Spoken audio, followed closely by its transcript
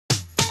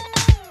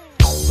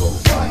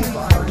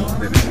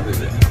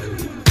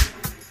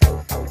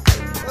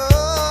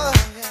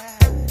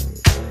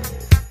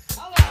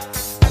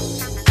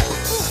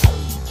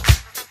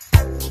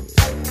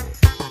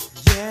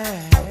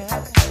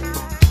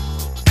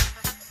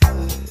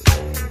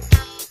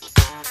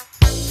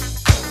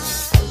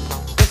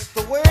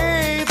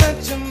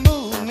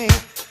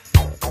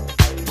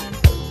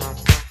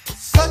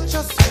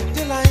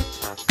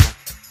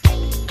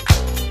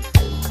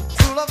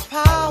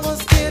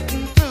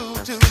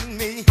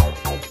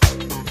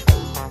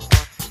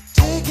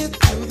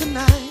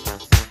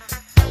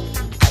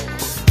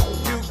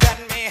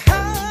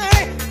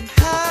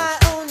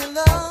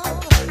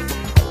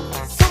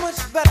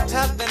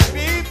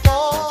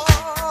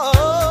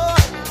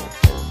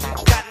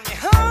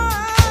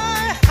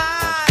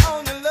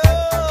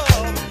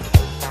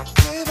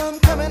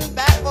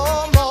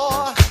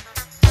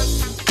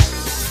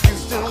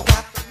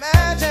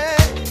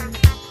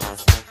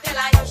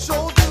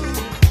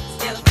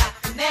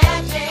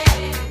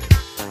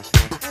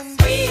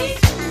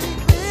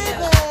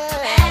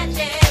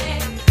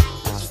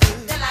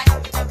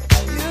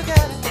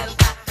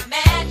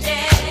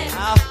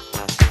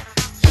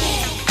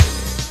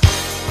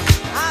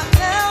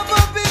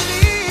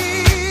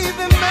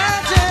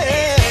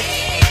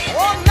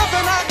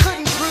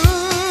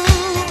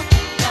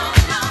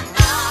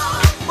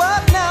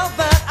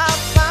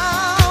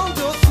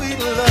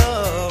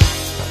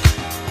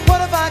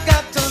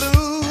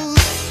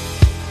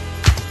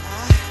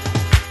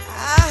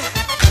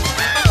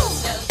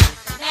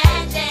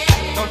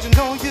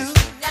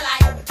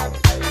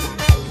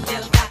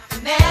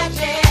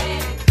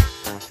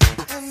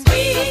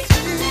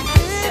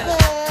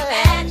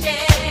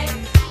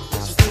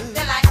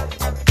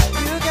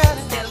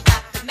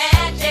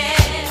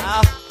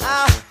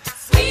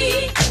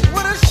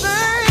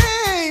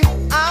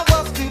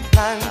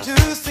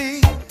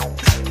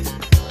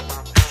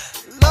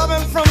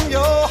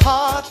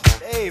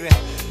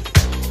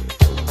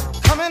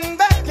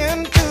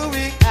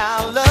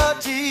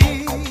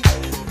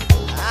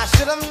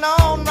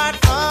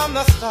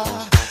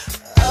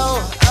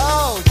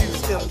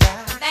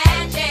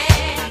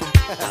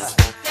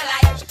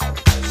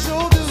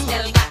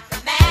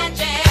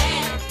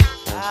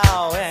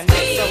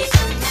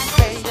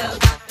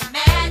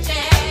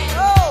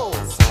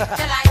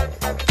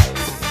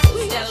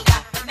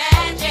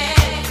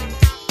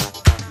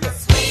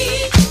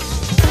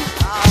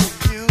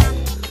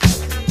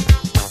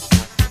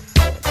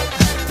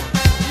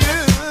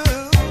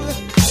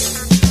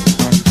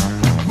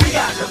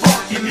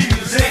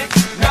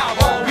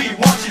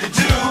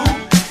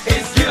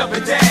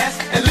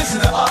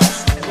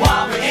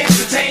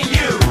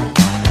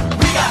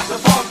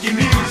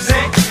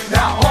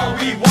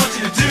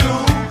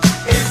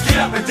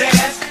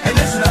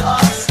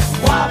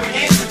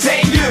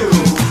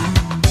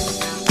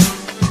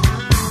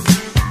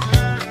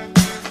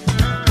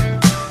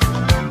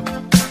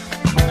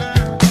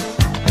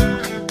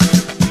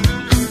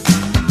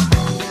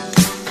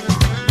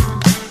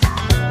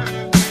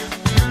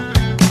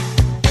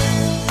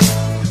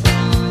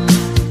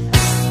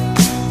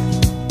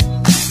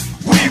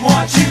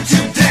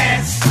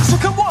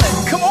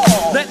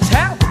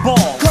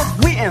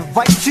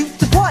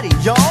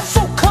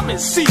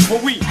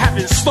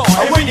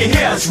And when you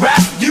hear us rap,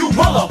 you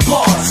will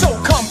applaud. So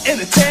come in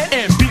attend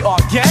and be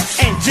our guest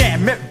and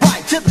jam it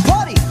right to the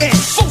party end.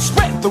 So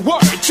spread the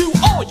word to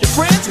all your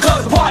friends,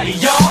 cause the party,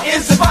 y'all,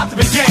 is about to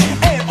begin.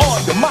 And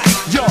on the mic,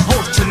 your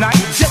host tonight,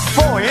 just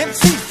for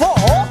MC4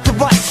 off the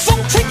right. So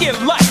take it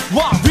light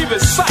while we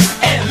recite,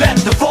 and let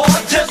the boy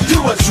just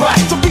do us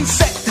right. So we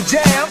set the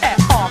jam at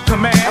our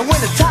command, and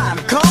when the time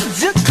comes,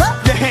 just clap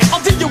your hands.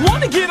 Or do you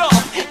wanna get up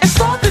and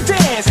start the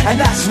dance? And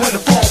that's when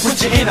the fall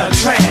puts you in a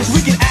trance. We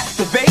can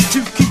activate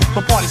to keep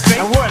the party straight,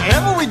 and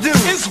whatever we do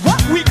is what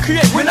we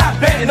create. We're not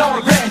betting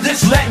on regret,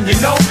 just letting you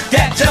know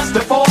that just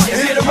the fall is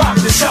here to rock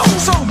the show.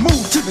 So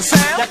move to the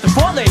sound that the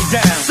fall lays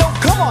down. So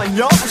come on,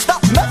 y'all,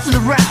 stop messing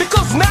around,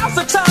 because now's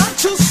the time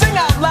to sing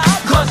out loud.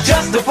 Cause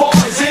just the fall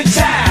is in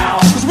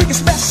town. Cause we can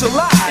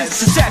specialize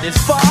to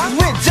satisfy.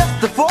 We're just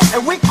the fall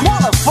and we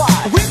qualify.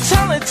 We're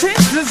talented,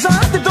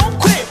 designed to don't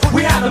quit.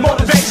 We have the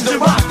motivation to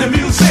rock the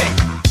music.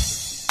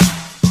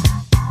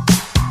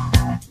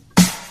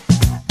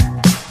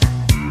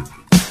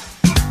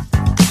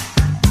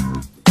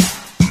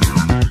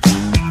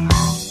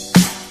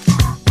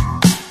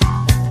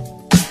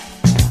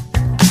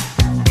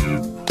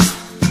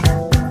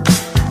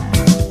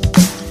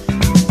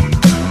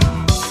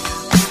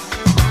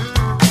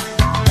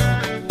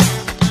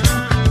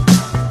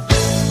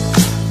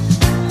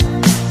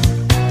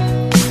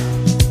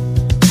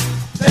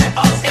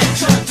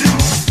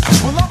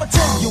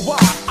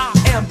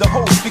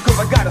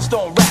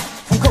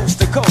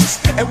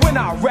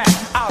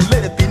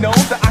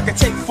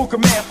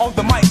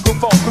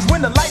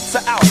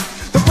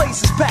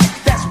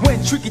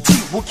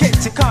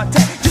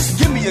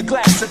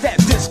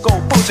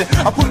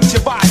 I put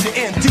your body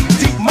in deep,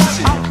 deep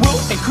motion. I will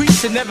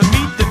increase and never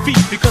meet defeat,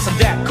 because I'm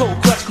that cold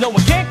clutch, no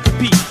one can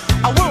compete.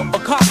 I will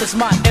accomplish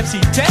my MC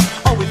tech,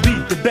 always be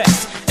the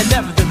best. And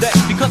nevertheless,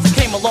 because I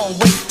came a long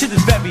way to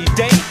this very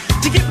day,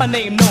 to get my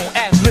name known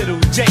as Little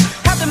J.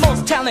 Have the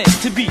most talent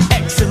to be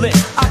excellent.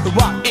 I can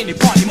rock any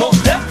party,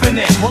 most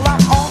definite. Well,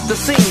 I'm on the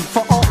scene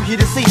for all you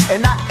to see,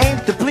 and I aim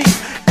to please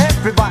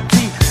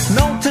everybody.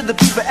 Known to the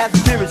people as the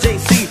Paapa Jay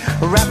Set.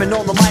 Rapping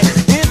on the mic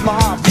is my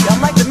hobby. I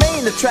like the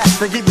main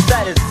attraction, give you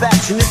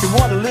satisfaction. If you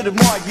want a little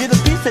more, get a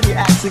piece of your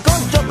action. Go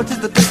and jump into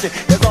the picture,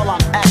 that's all I'm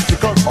asking,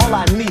 cause all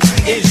I need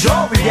is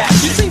your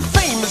reaction. You see,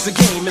 fame is a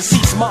game, and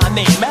sees my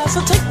name. As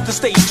I take the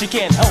stage, you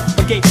can't help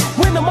but gape.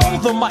 When I'm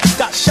on the mic,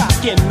 got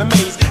shock in the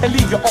maze, and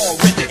leave you all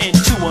written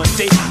into a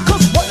day.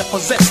 Cause what I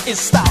possess is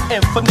style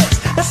and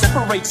finesse that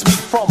separates me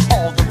from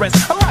all the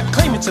rest. I'm not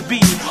claiming to be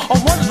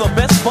one of the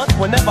best, but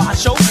whenever I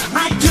show,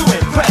 I do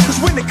impress. Cause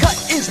when the cut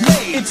is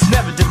made, it's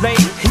never delayed.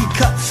 He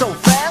cuts so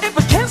fast, it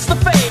begins to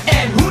fade.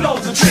 And who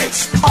knows the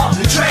tricks of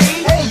the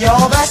trade? Hey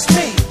y'all, that's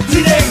me,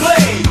 DJ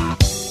Blade.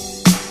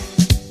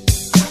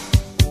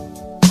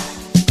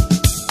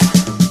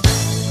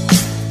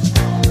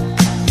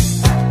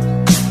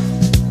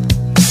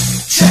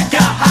 Check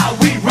out how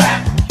we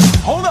rap.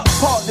 Hold up,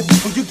 party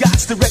people, you got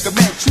to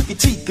recommend Tricky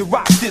T can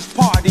rock this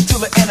party till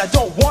the end. I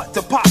don't want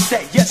to pop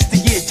that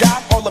yesteryear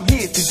job. All I'm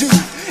here to do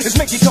is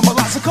make you come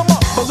alive. So come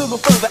up a little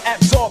further,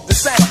 absorb the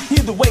sound.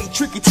 Hear the way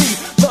Tricky T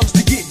loves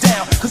to get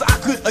down. Cause I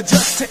could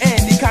adjust to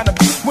any kind of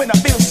beat when I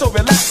feel so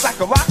relaxed, like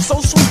a rock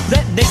so sweet.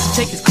 Let nature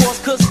take its course,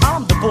 cause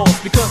I'm the boss.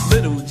 Because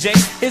Little J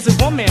is a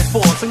one-man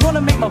force. I'm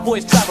gonna make my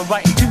voice travel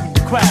right into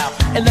the crowd,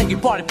 and let you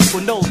party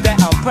people know that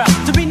I'm proud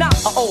to be not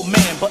an old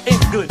man, but in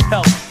good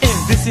health. And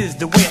this is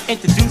the way I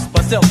introduce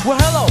myself. Well,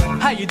 hello,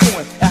 how you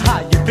doing and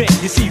how you been?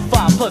 You see,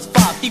 5 plus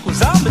 5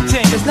 equals I'm a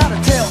 10. It's not a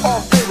tale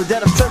all favor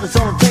that I'm serving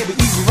on the table.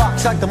 Easy rock,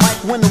 shock the mic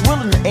when the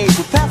willing and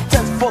able. Past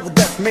test for the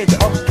best, made the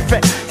others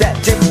perfect. That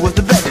Jefferies was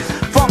the best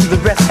from the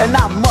rest, and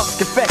I must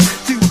confess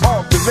to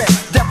all the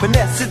rest. Definitely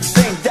it's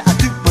the thing that I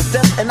do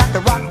possess, and I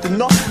can rock the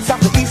north,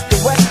 south, the east, the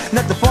west.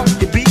 Let the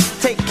funky beat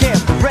take care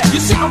of the rest. You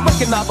see, I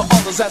recognize the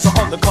others as an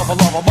undercover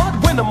lover, but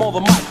when I'm on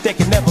the mic, there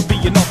can never be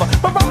another.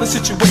 My rhyme is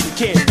situated,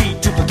 can't be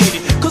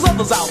duplicated, cause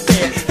others out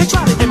there, they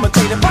try to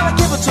imitate it, but I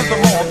give it to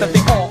them all that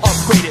they all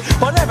upgraded.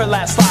 But every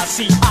last line,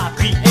 see, I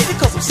created,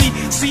 cause I'm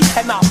C,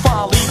 and I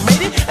finally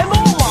made it. And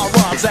all my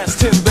rhymes, that's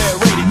 10 they're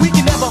rated. We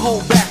can never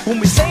hold back when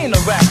we saying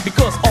a rap,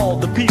 because all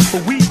the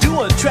people we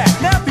do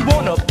attract. Now if you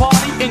wanna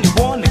party and you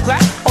wanna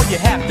clap, all you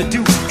have to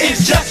do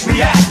is just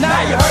react.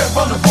 Now you heard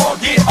from the ball,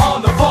 get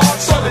on the ball.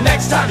 So the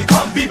next time you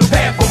come, be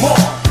prepared for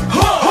more.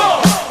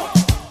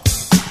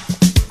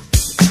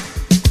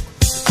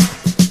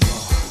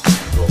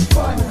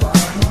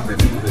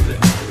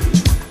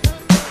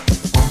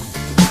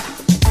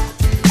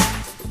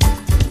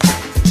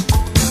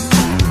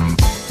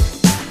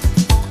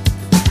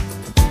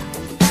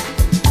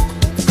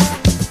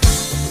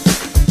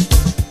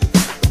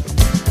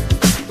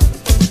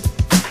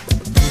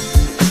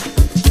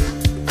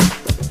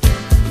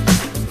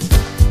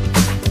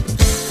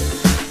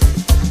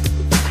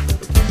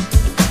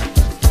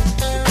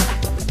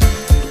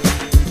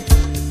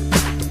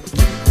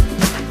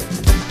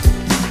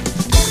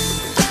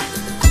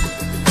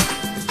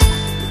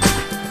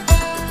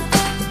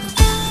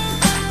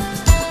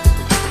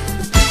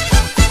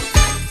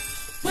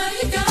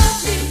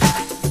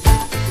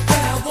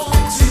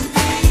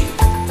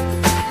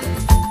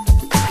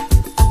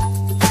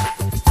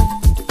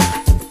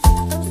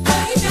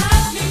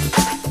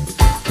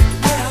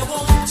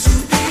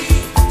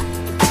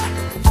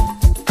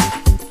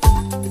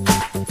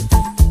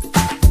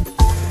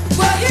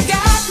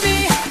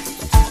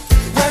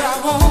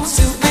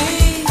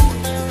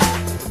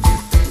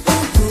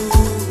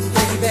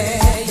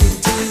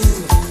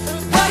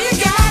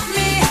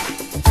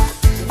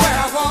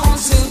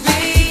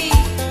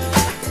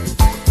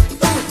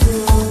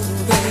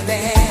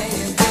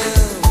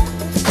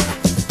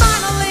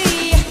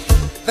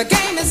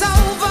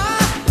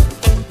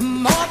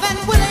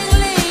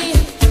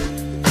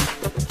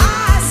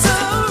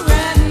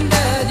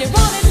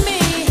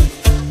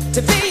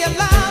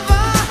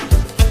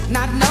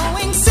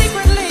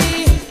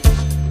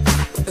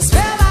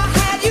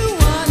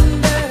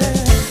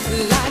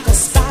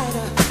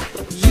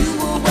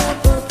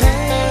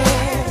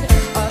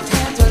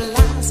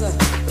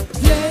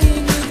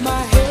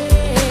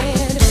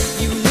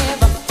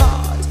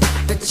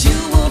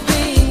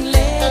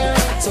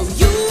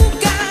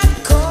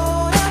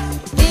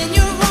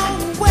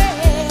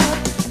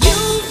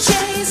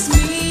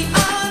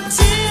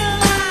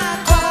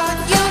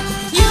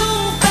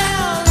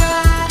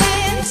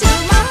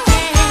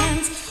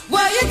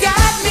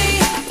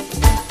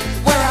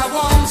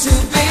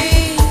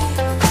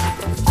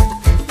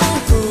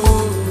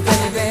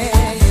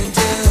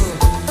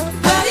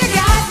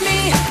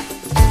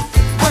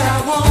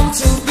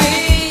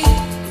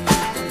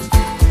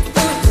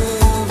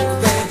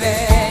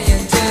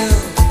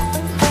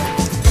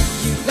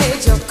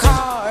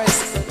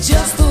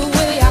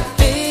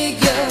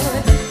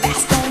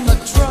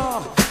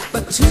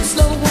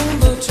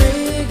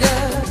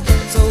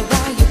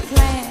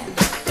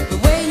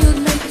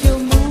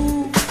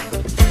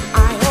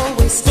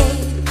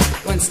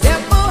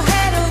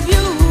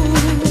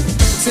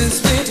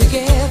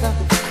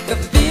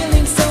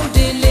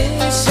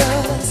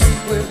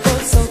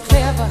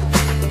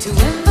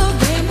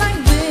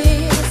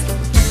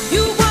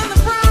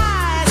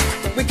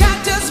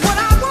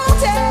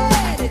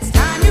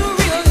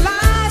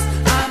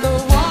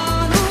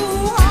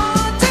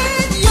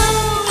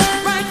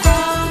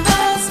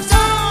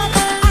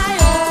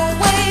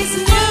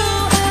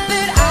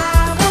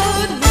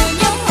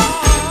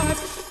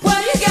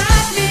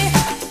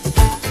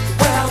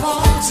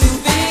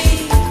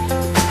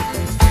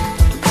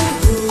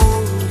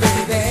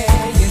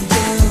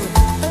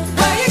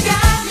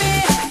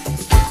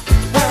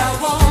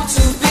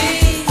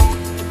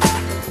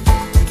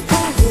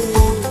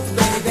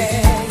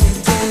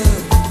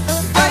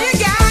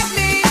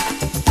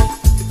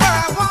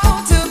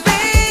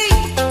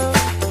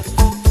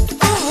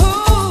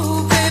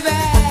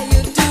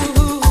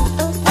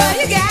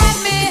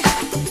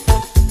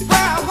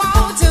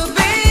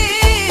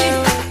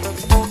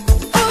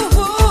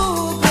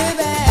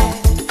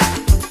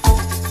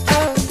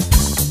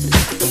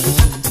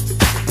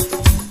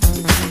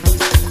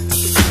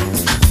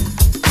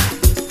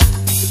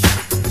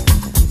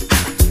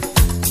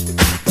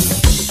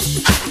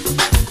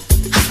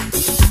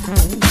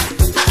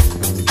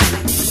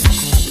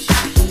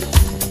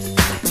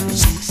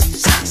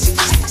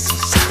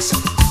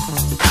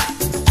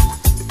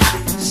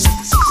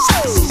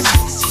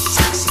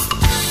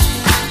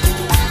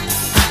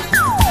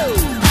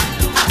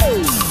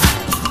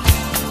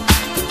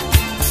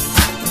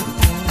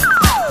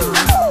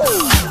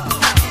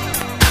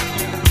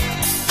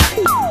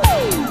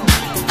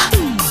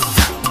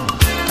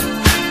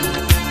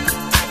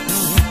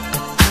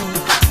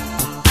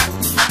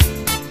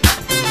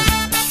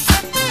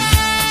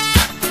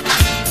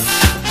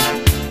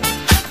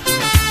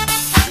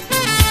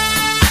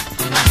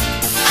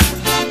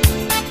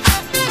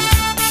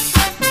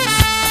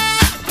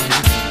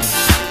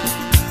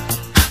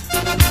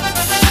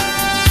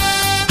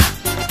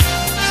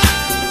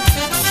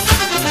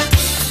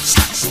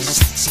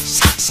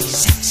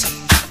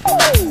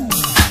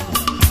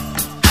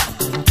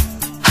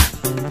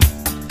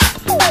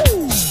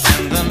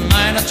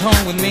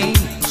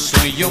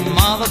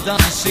 mother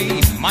doesn't see.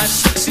 My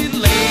sexy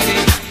lady,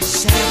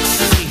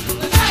 sexy.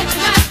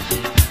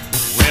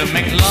 We'll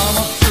make love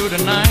through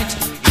the night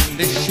in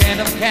the shade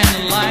of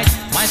candlelight.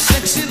 My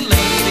sexy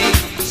lady,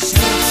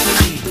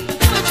 sexy.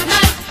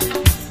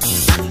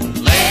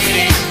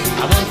 Lady,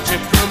 I want to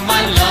prove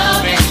my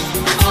loving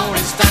before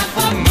it's time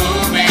for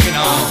moving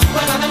on.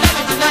 We're gonna make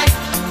it tonight.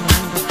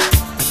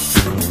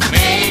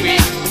 Maybe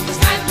it's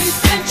time we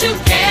spend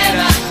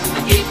together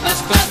and keep us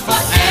close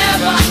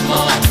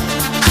forevermore.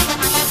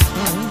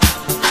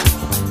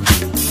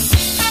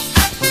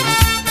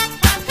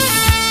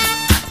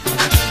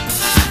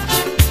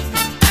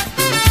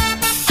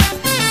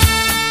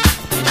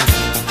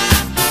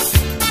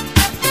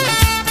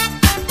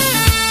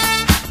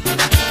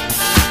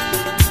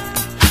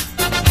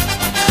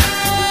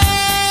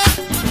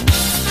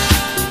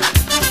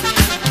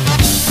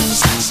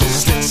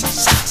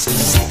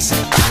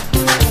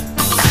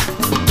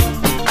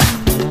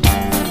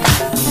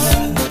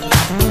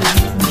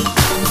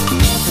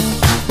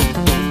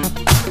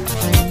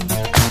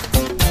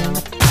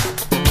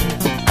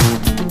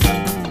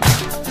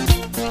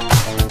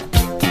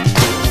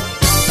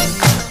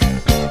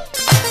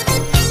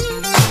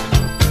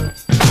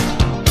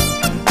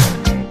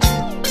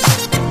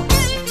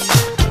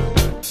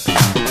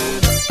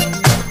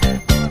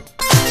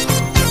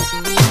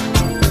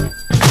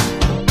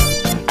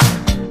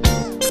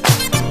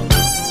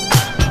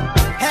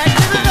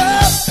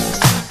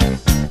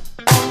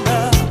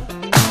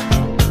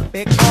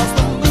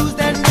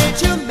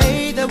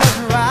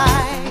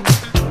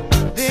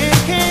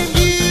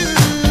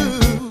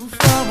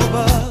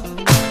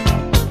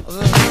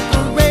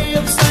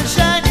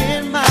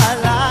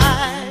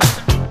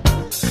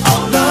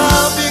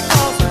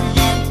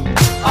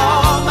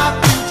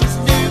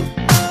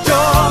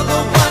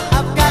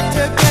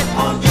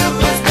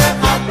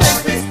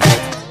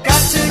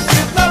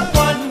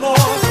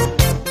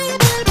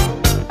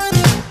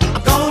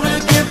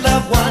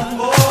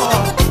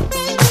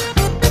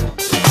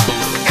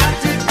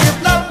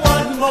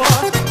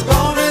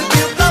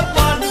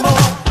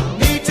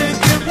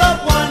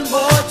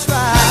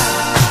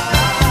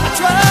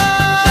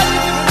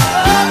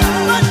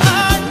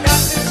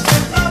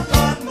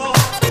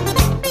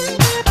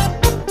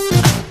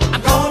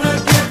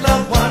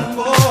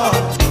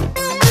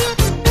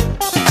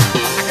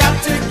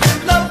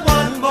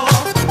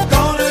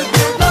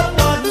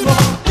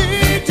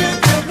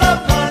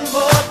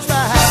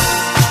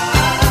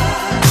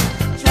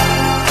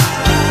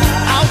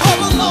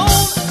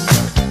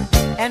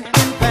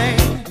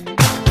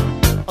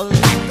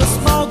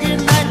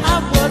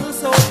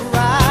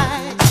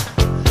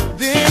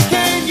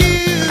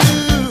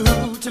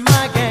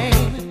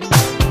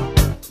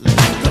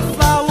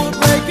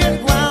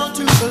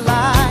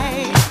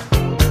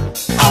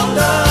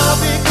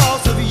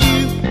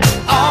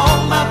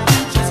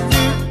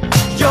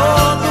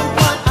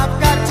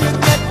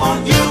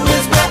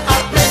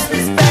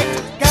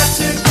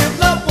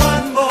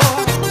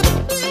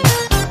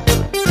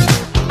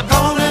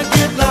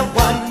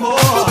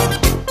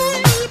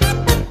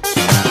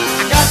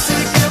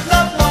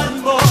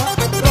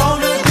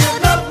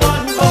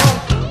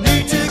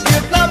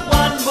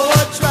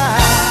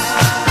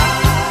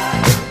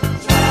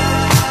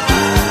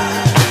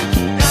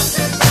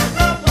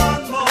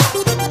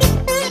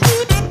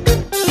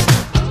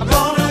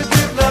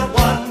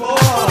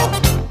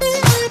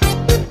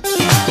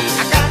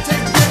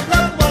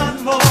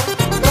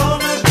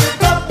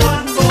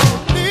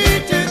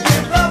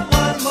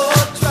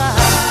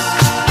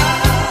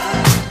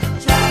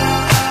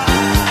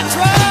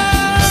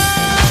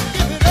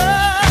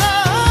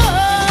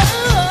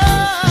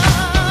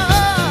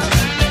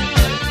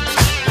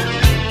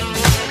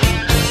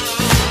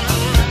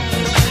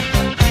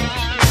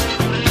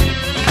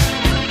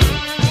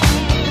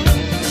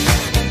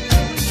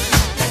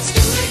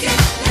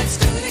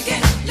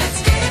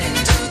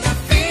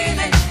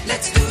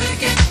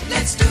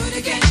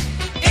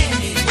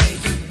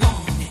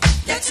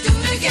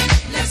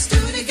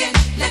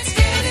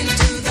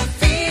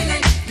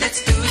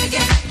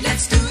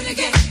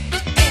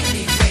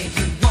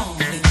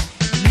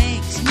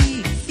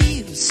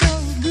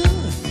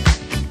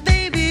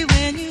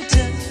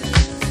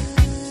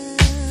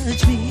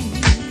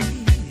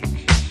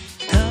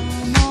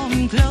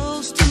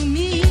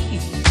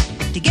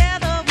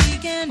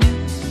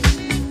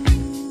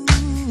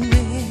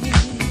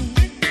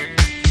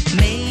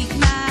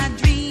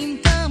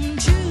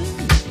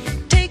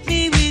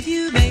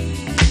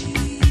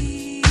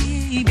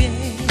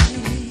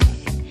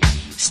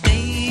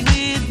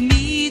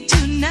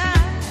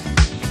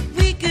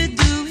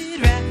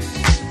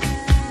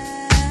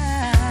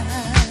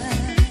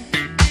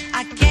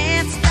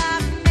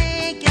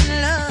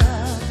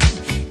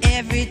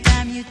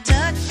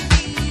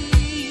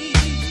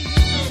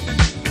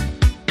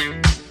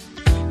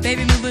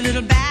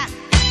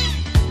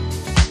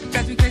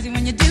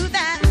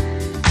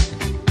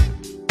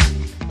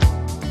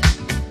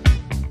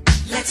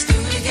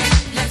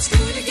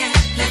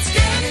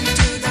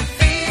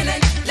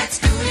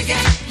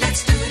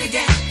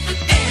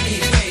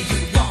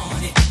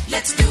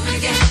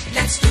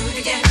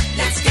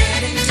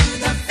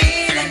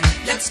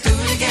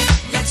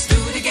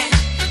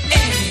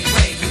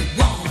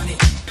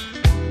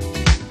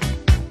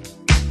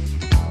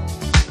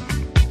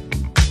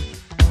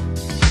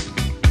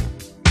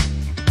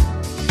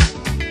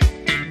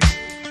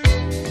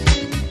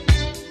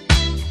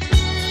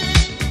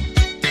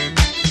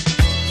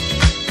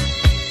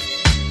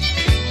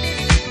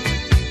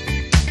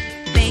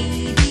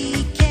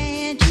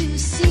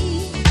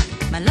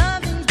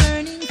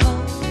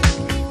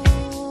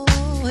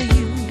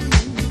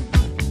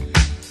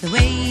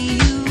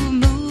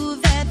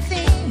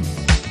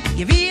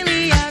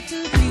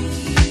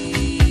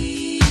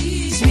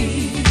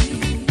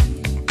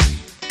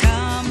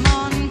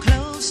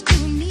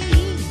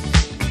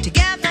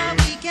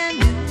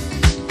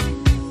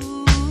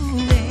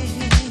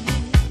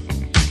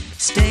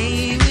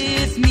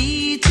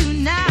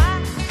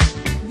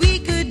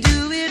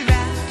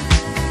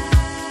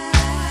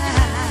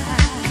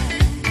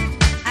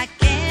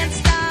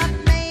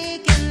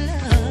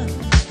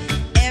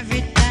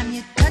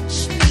 touch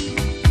me.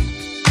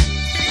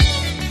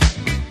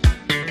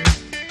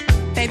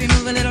 Baby,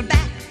 move a little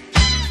back.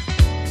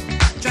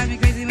 Drive me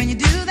crazy when you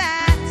do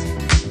that.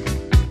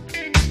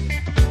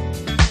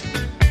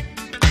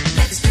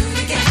 Let's do it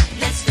again,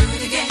 let's do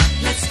it again.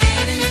 Let's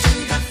get into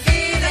the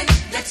feeling.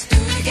 Let's do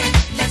it again,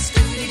 let's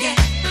do it again.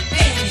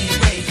 Any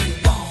way you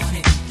want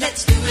it.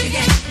 Let's do it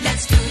again,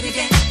 let's do it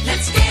again.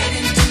 Let's get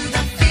into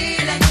the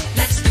feeling.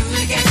 Let's do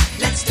it again,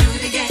 let's do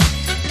it again.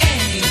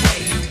 Any way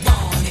you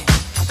want it.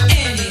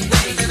 Any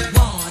way you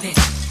want it.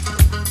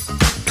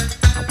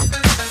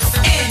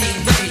 Any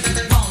way you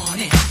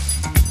want it.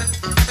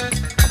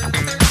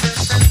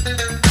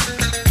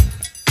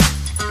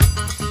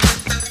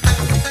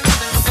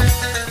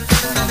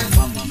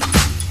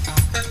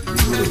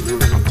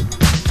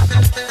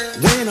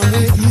 When I'm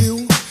with you,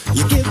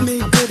 you give me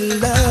good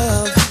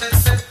love.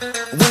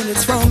 When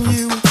it's from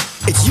you,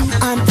 it's you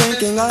I'm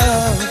thinking of.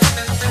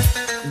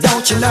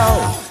 Don't you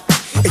know,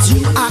 it's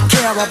you I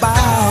care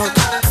about.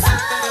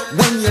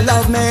 When you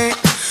love me,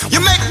 you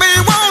make me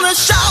wanna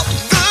shout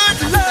good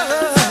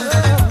love.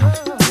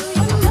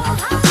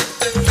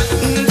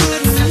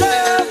 Good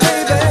love,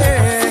 baby.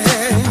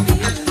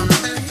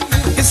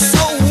 It's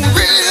so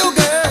real,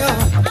 girl.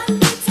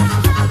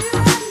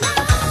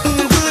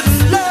 Good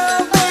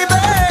love,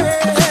 baby.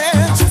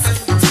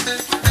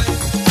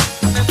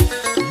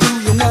 Do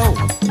you know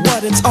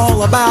what it's all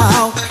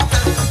about?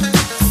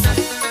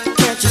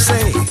 Can't you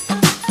say,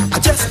 I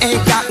just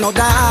ain't got no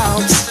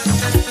doubts.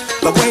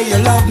 The way you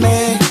love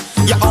me,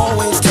 you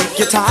always take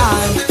your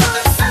time.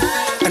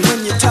 And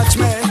when you touch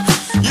me,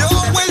 you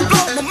always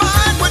blow my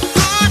mind with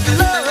good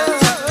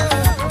love.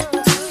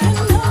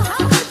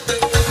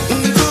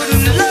 Good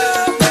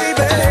love,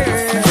 baby.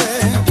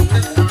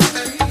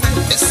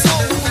 It's so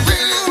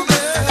real,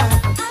 girl.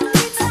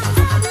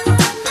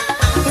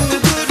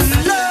 Good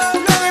love,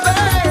 baby.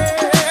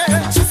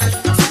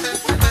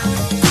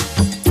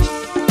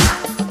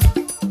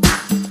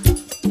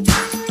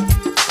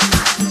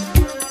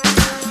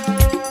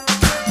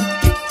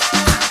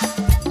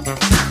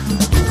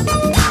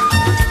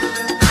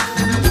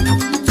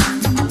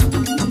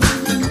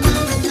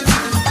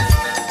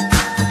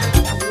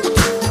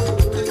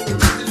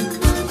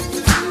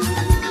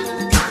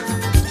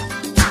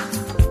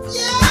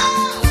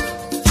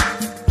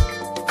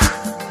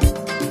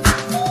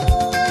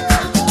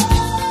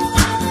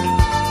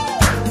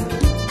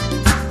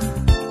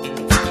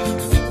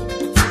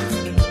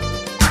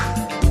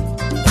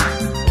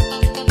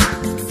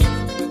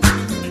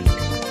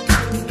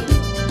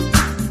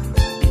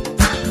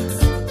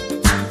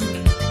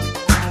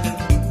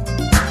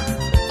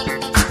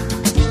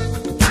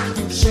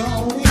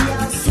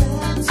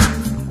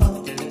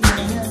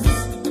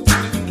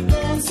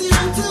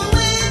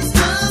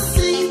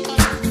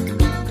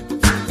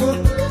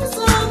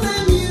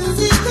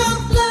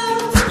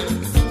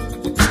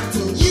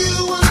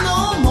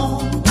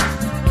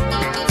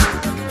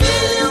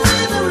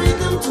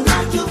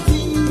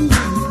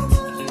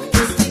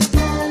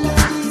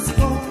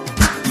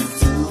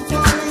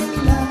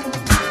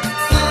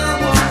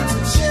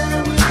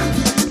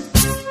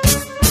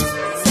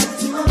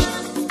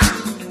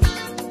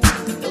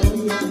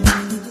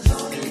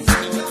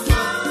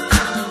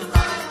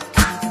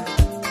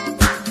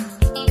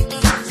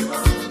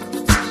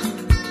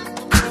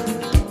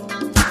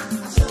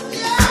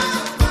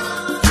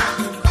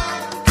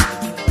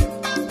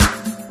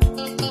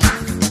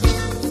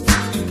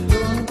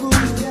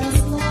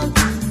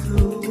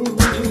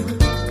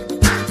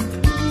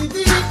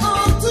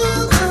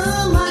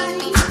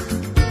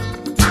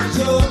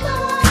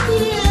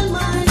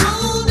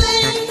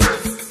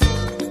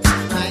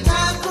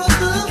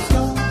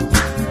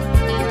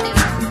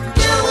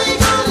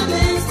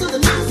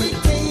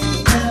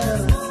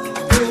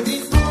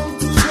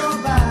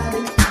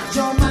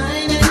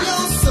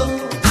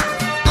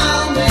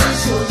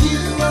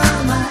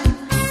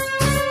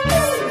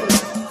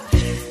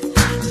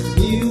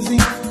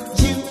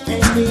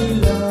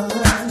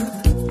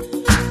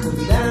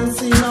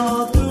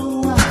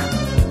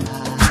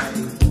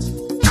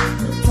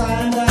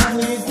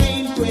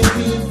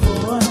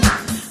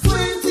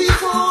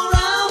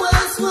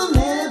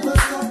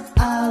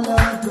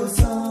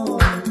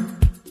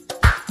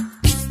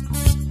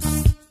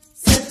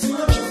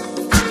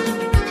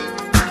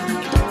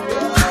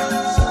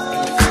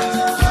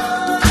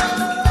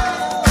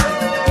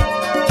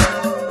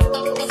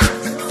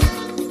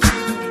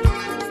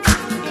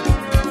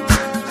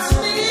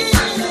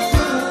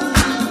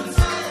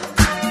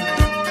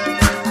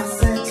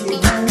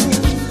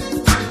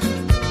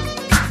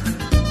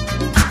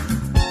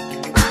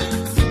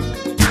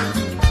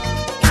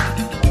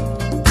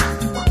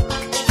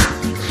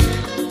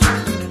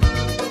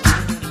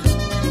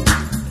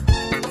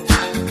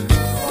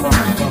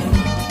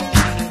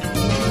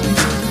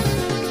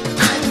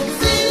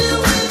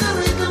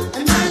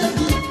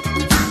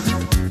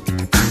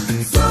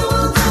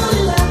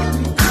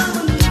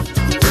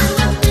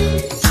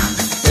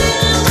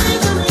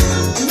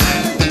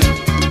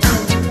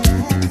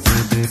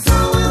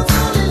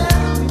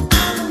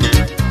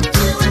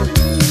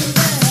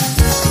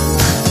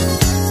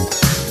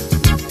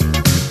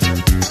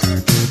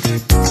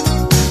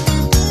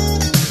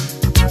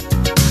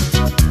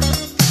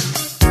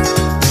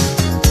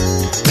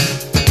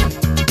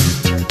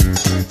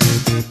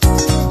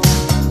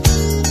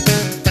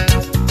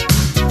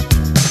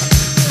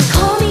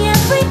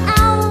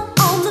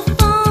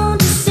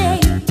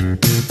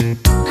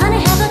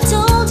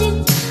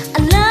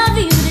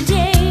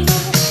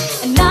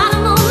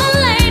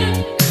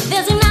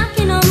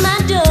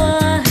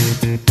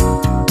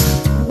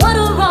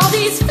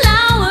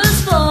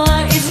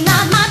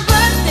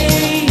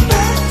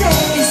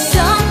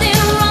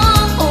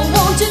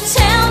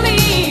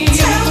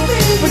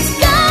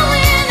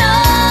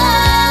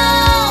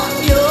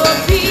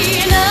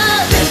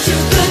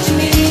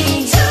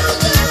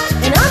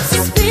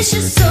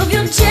 suspicious of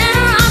your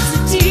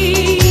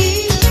generosity.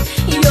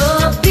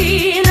 You're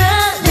being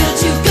a little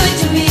too good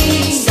to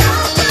me.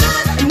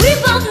 And we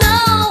both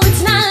know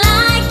it's not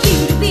like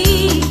you to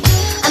be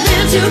a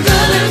little too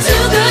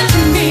good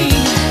to me.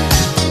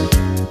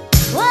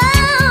 Whoa,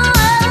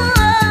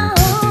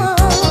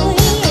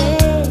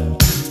 yeah.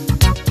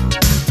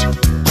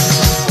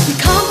 You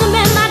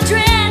compliment my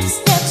dress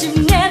that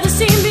you've never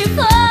seen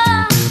before.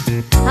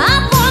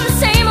 I've worn the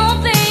same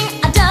old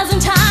thing a dozen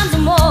times or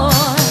more.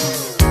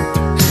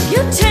 You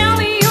tell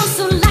me you're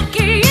so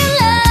lucky in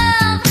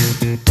love.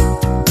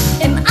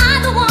 Am I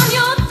the one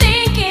you're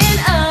thinking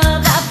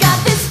of? I've got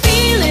this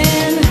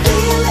feeling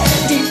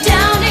deep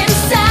down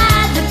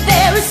inside that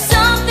there is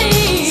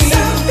something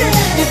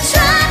you're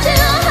trying to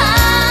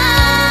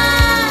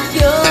hide.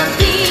 You're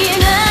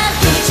being a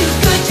little too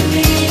good to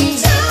me,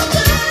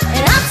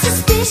 and I'm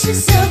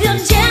suspicious of your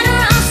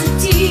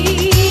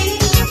generosity.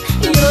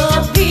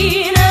 You're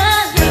being a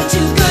little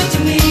too good to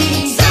me,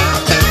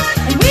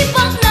 and we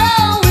both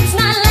know it's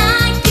not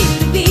like you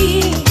to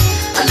be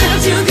a little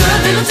too good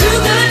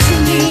to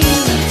me.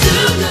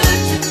 Too good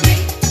to me.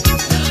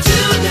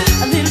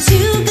 A little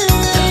too good.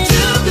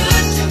 Too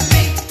good to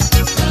me.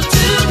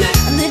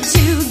 A little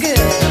too good.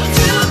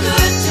 Too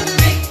good to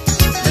me.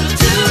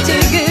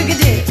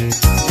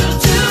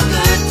 Too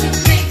good to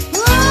me.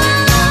 Oh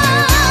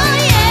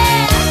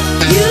yeah.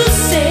 You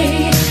say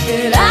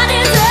that I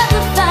deserve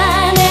the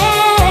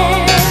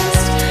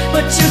finest,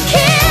 but you're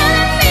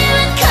killing me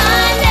with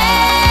kindness.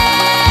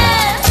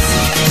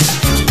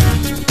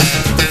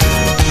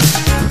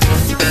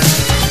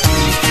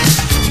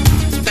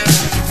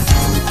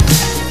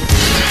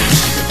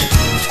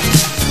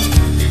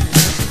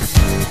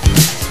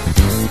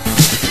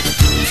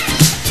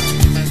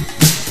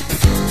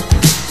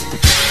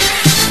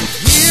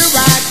 Here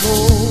I go,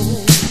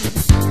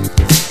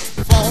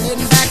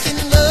 falling back in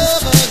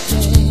love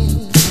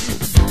again.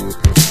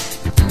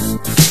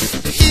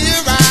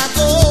 Here I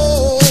go,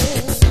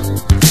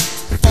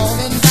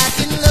 falling back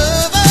in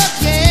love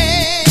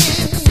again.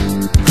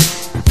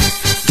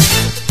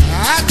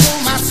 I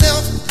told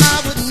myself I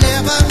would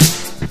never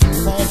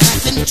fall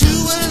back into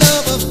a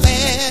love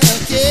affair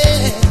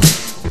again.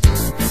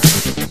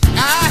 I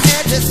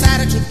had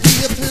decided to be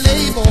a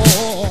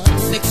playboy.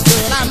 Next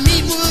girl I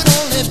meet would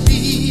only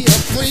be a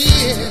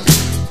friend.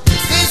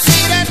 They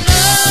say that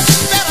love's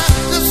better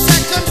the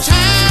second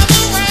time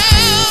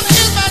around.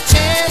 Here's my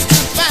chance to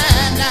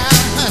find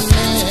out,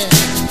 honey.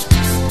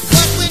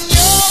 But when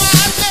your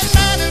eyes met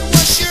mine, it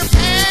was sheer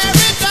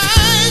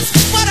paradise.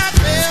 What I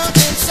felt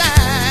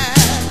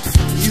inside,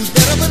 you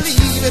better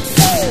believe it.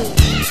 Oh.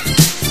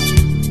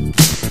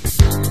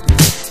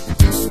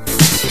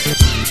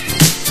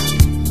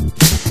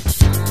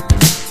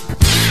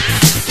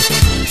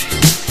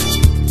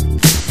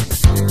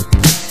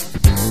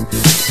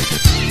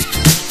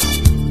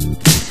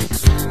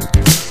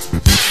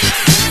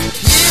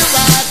 Here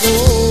I go,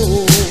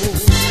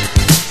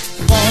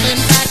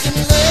 falling back in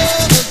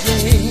love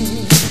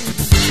again.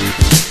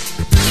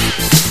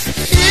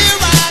 Here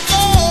I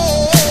go,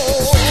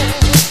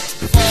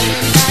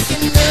 falling back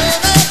in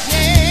love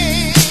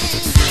again.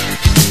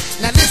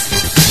 Now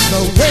listen,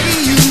 the way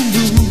you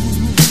move,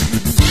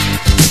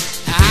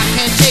 I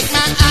can't take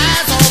my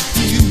eyes off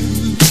you.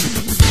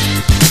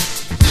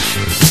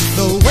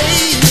 The way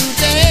you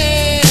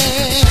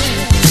dance,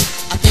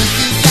 I think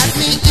you got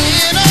me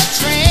in a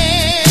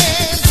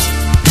trance.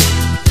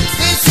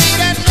 They say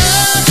that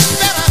love's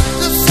better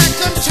the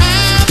second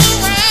time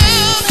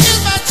around.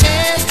 Here's my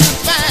chance to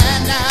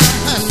find out,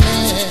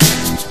 honey.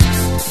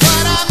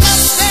 But I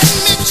must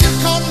admit you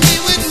caught me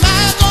with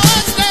my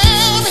guards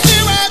down.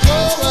 Here I go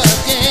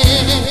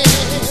again.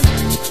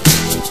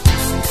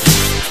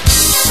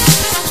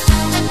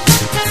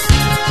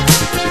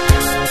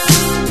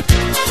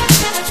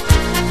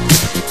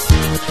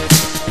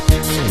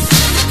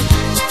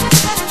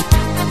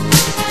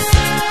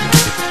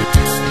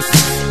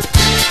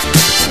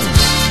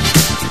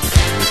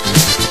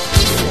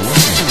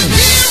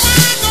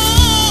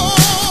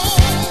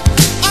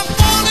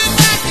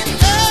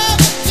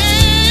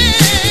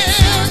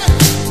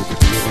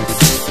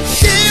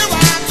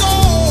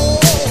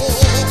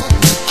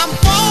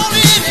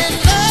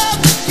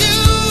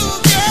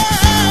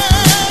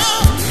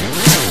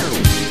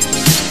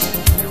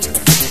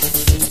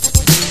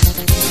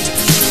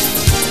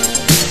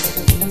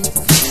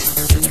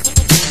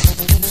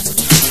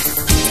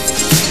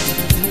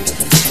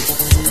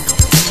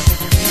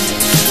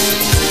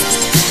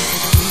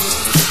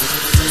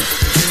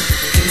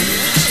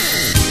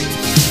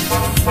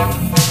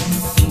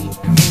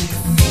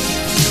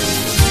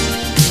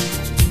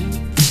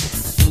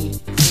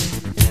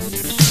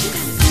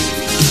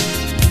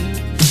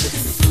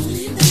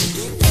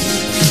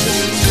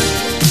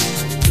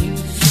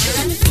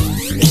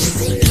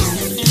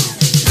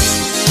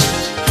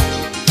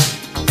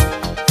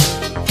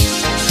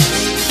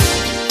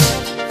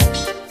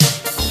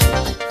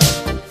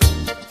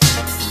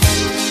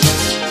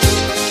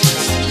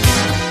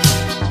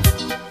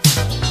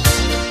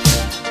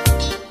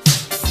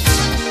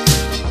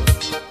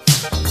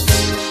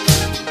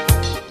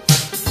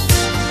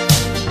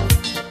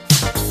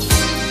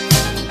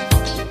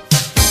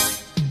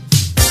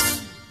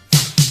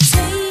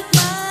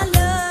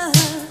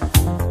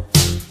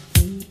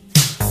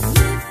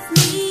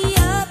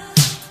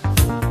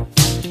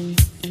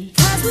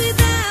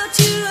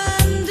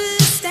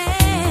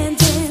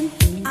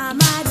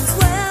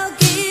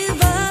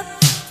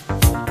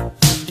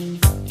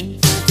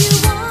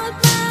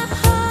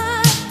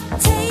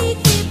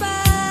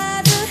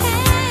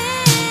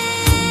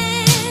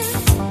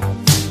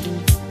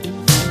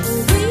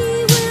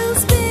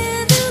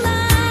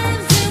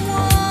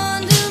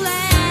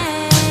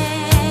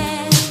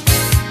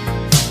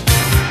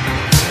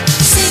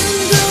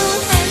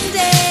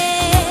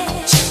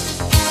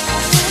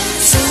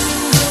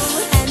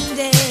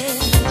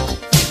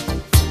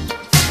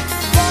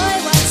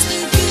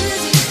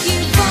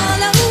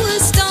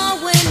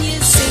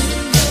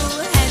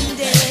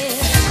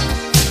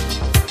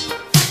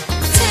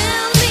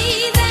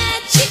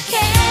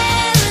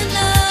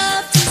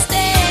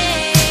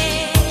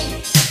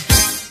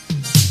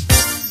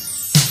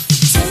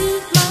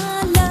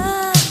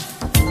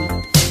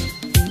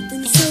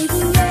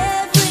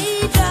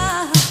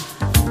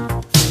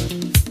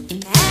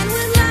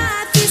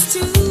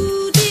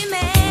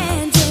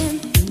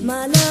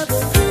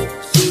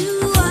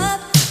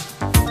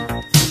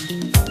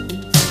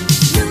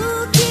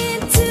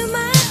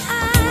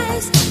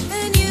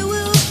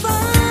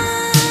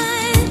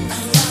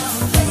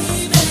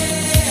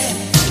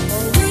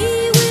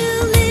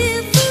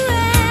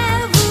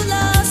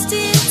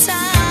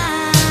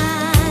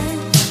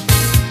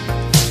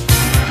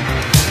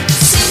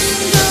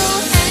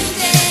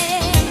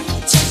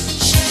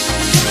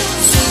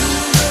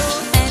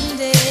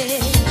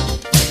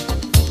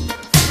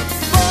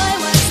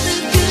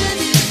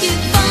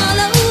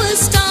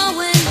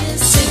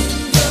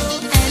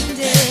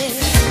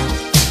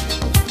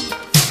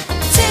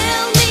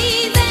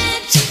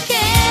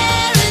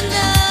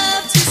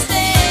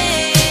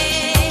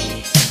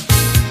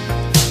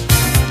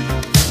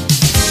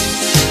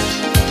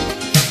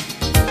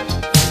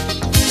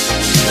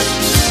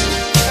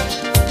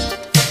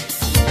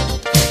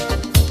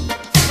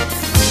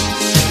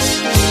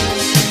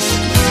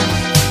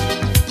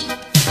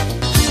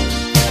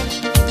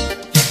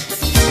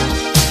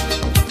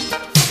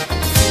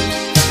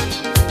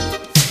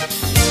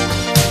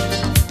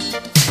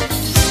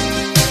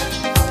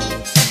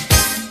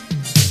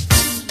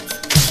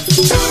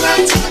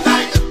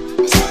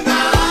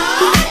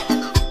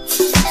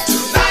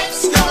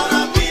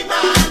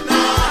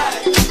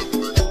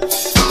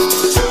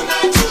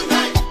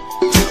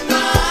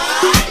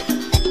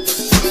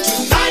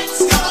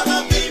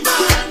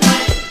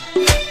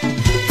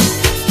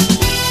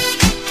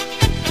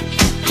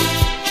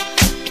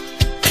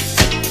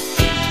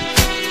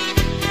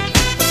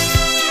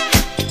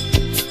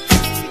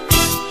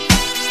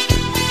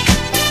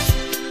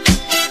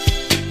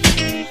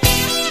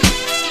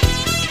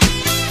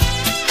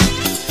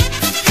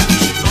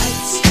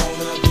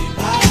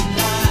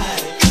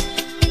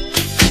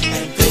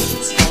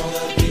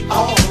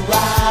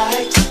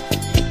 alright.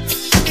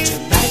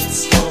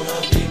 Tonight's gonna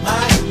be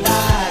my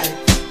night,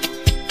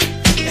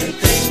 and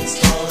things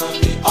gonna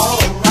be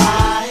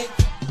alright.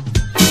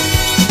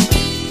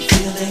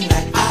 Feeling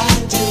like I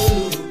do,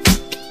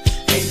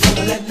 ain't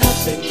gonna let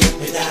nothing get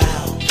me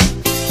down.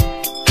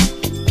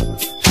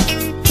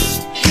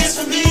 Here's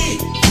from me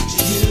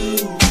to you,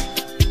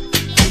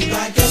 be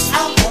my guest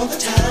out on the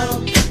town.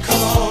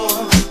 Come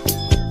on.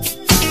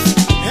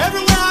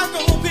 Everywhere I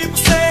go, people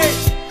say,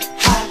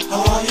 hi,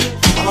 how are you?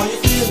 How are you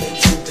feeling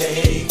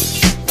today?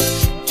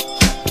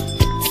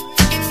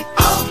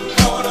 I'm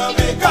gonna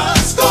make a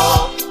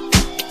score.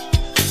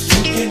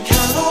 You can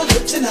count on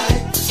it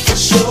tonight, for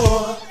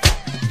sure.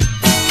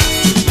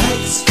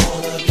 Tonight's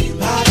gonna be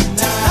my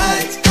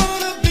night. Tonight's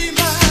gonna be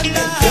my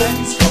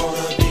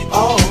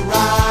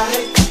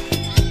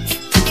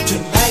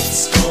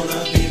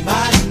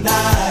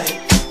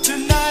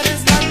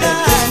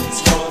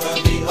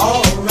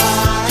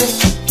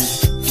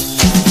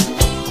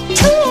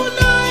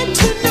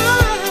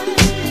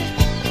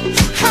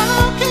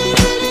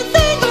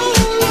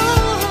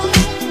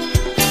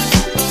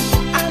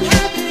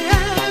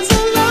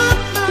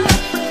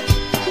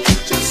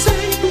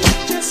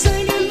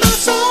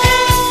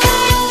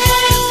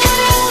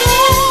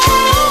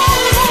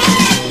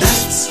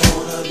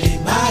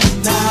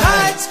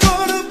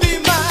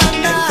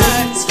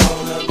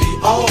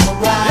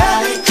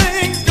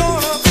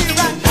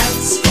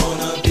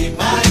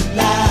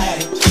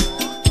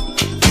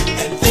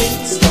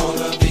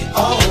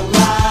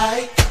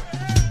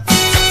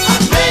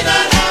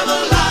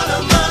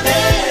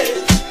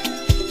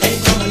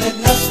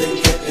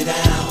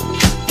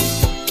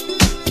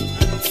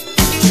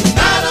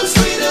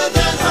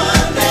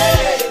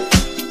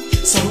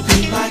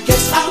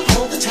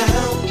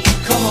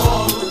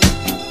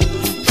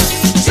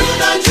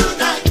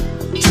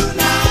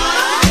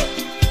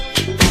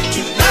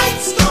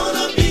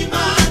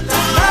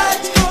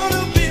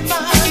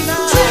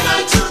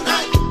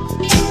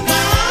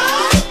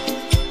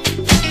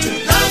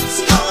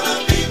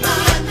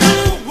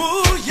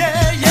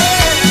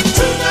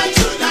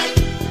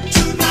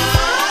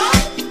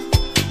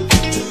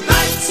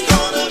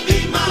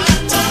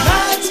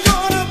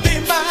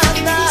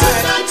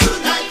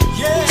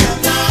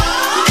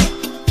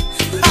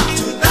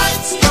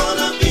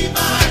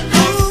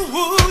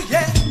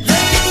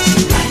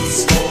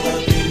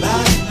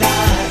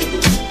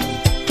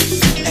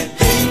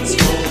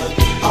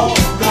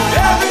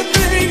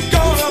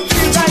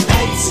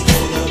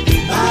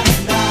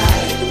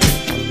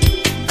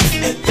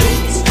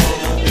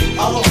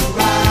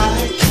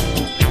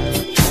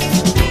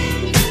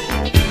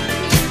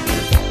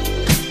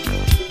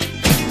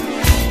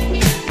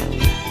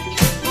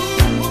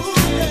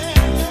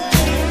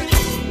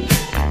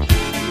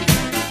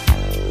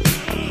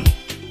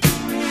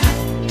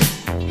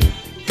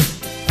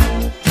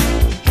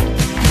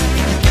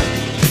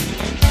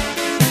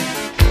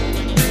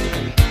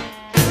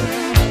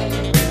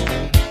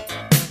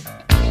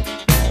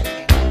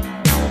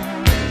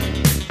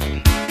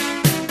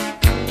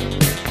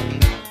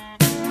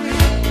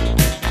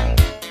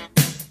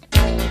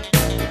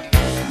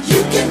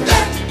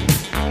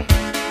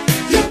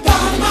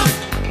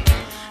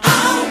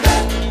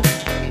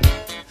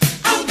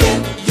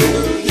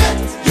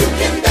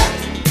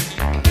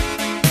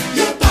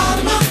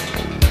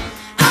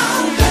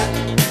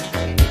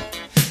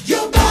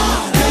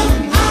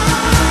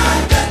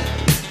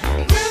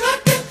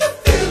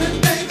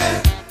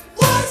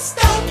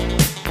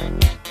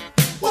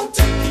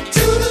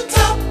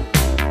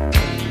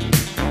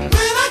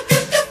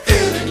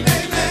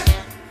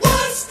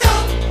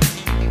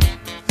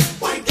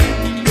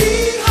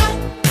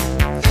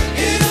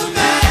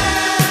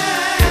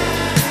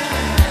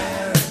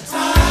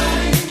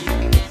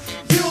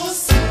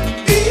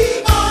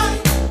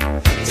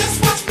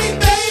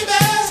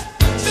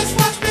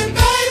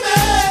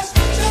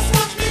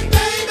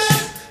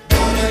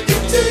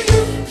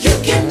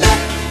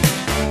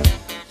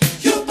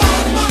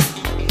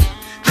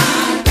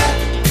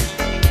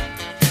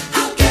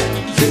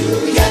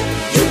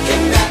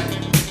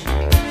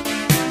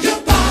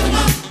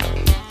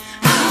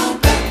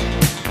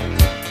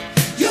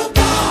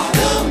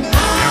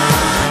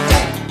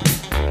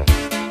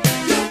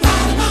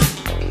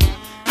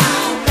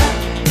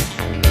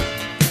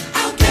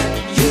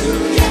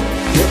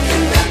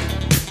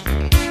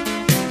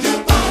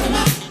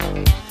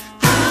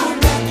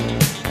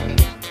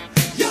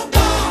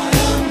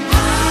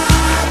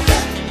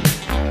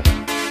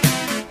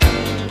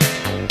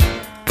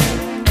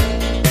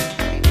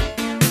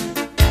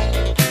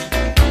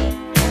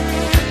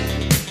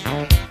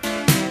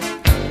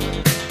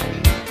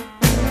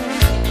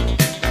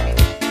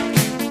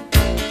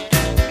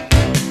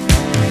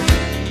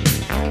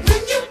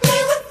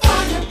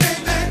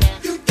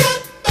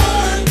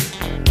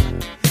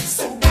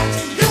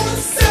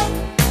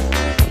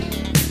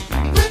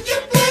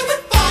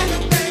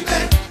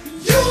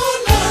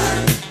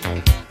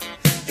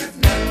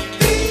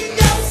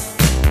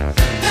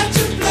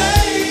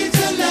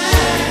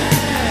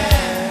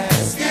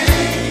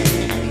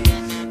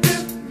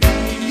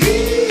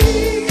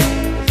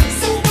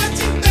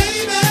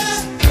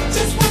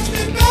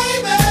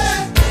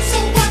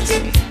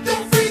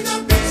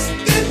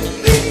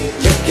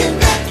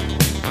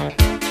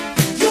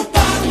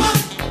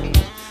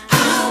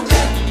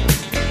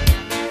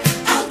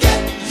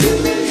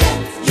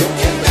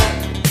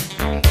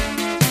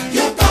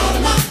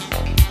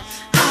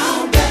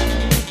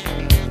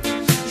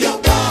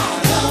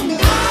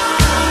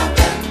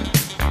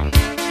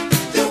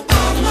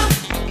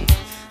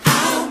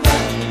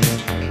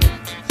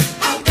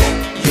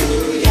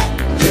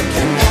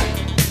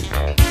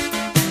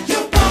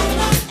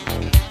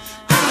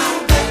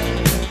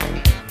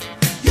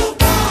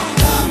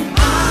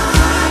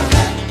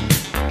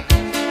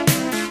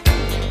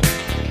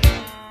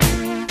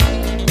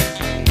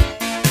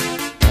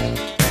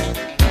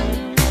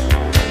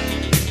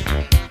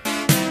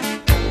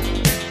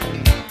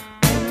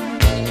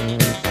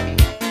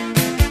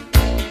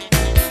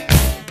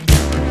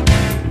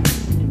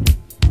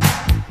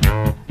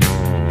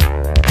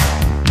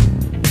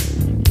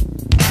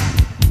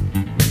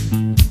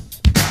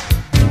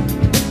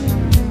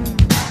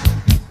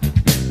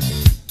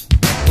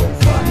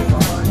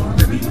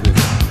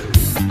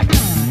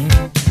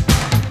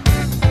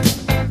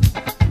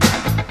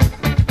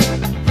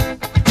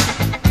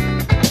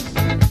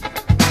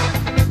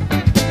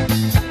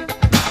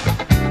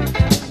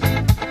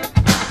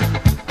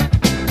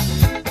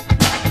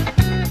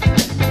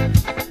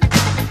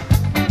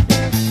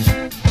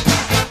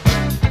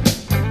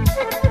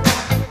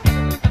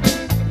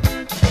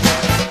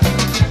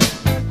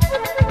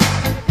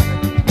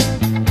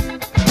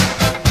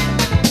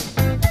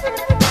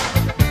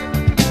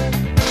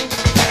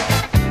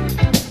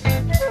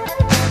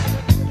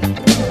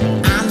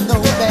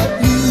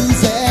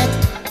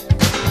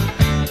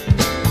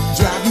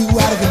you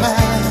out of your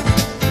mind.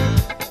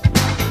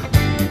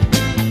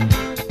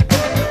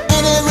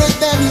 And every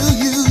time you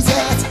use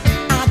it,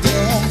 I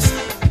guess,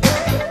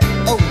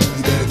 oh,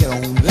 you better get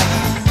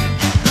online.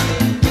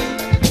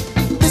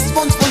 This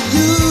one's for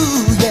you,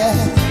 yeah.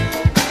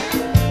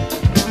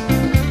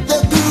 The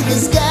groove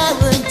is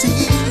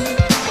guaranteed.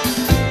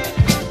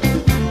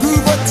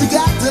 Groove what you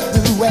got to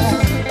do, well,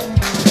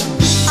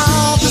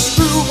 I'll just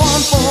groove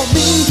on for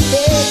me,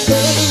 hey,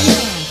 hey.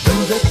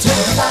 Groove it to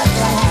the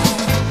background.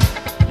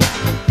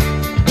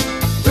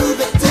 Groove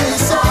it to your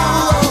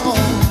soul.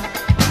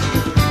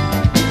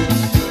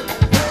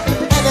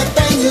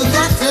 Anything you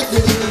got to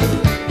do,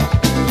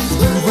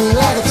 groove and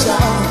let it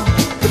show.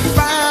 To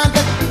find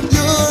that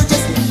you're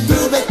just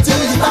groove it to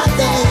your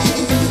body.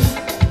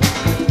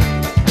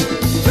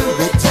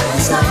 Groove it to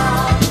your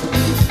soul.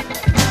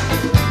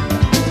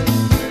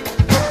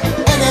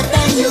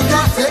 Anything you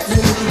got to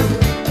do,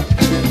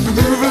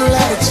 groove and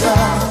let it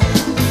show.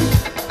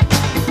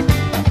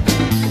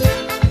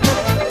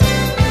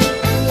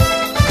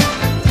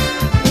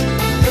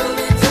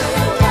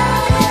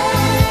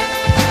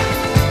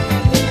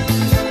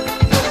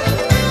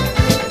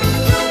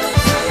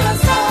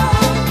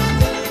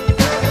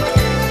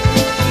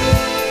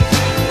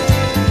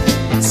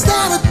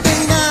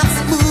 Saturday night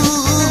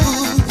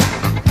smooth,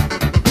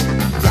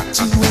 got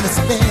you in a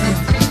spin.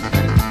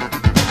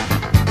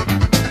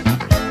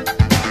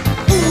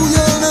 Ooh,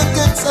 you're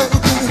looking so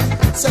good,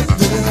 so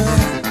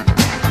good.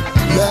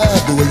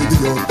 Love the way you do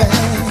your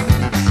thing.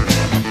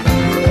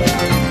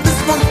 This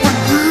one's for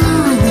you,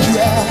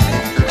 yeah.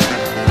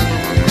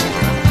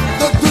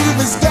 The groove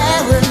is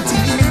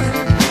guaranteed.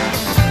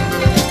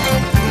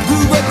 Do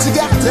what you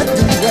got to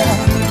do, yeah.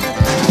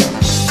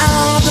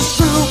 I'll just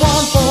groove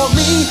on for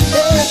me,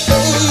 hey,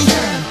 hey.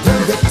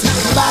 Groove it to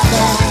your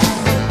body.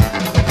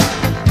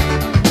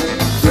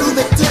 Groove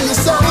it to your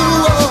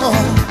soul.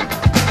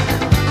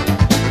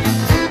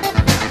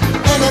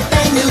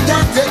 Anything you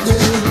got to do,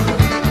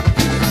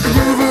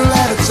 groove and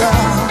let it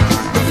show.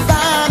 To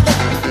find that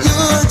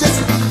you're just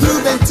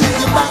grooving to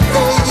your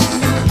body.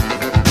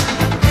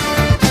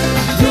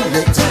 Groove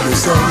it to your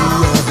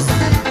soul.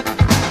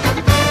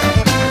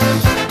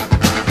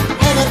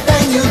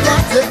 Anything you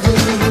got to do,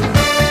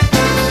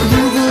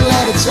 groove and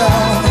let it show.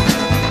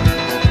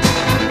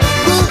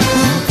 Ooh,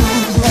 ooh,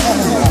 ooh,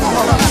 yeah.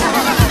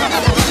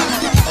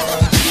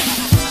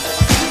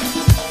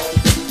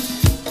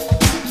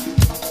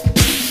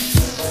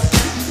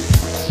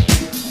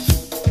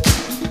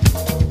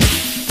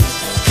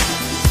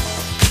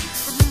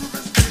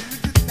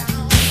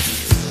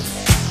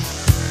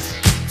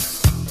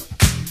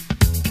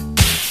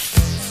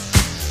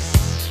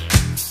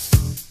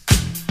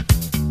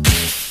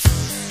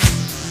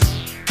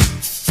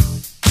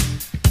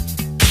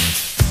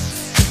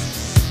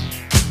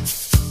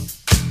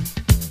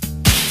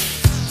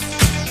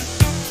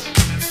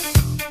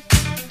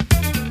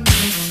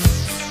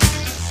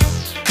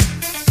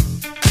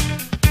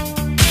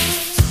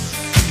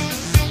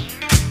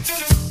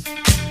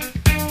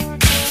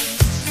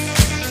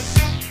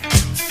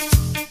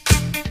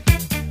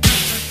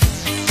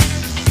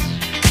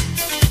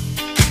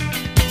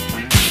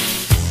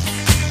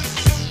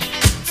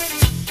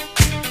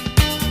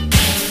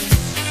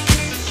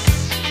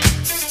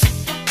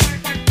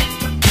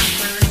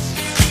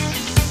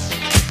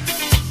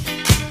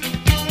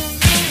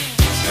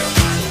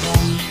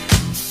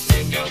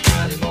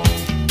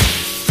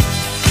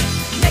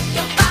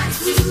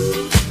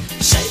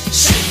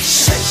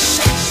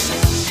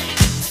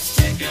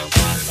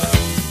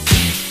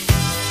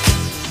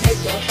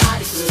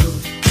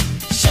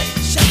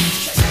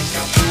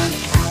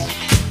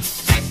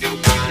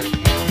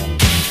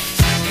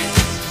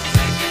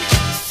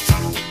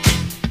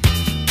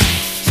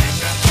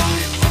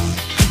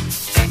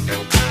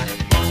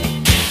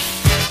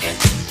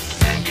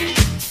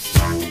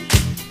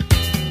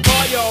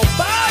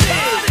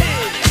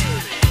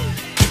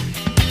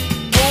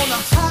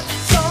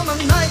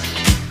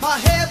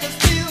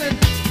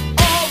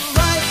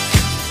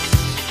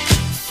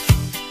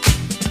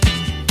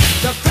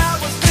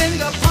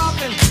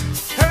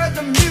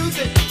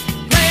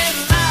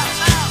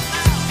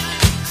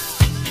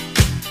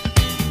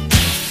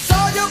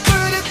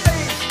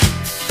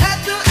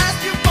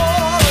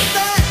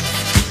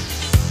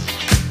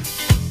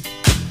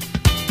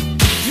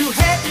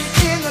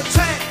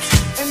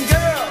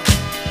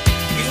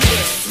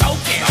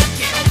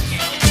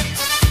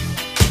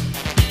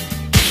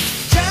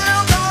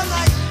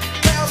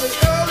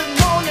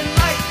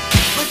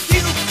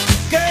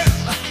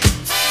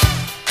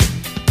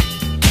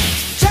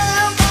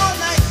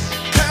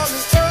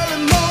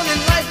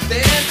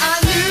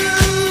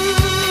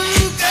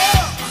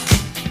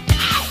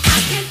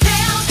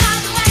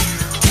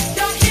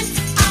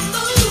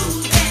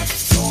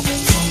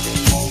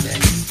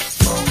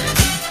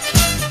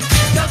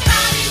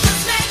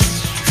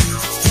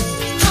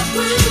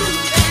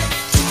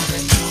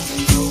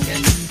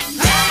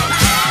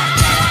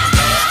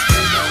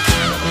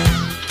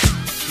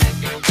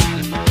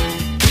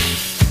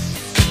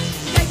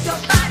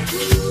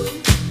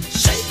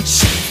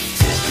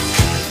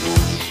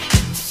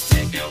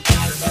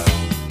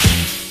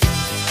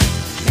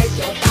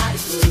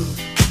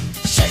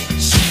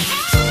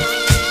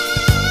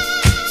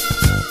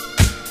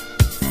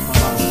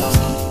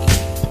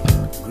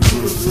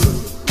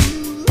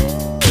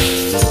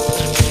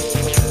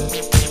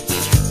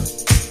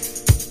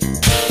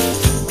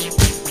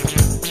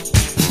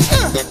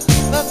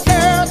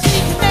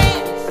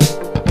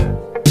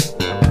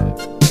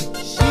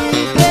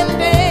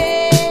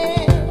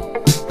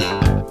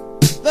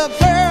 The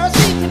girl,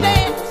 she can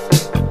dance.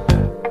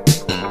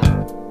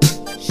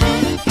 She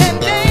can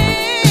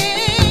dance.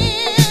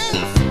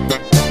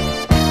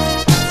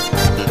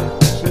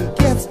 She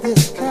gets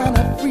this kind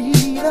of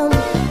freedom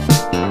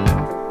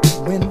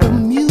when the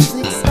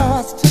music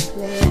starts to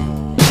play.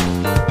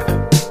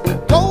 It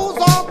goes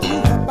all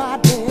through her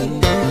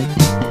body.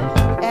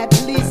 At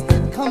least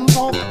it comes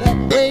off that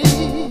way.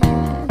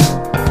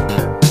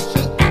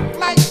 She acts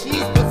like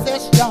she's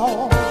possessed,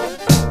 y'all.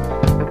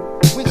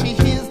 When she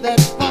hears that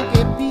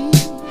funky beat,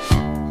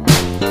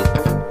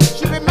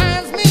 she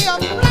reminds me of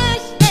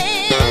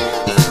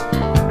Flashdance.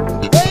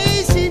 The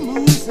way she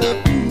moves her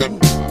feet,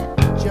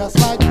 just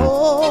like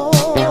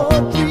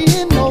poetry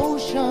in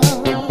motion.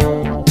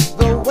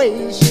 The way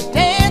she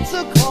dances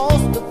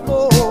across the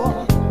floor.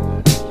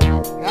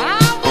 I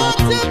want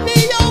to be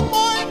your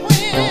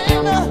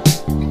boyfriend.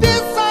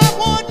 This I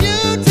want you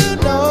to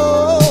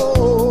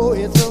know.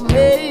 It's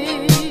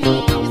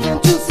amazing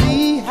to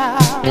see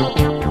how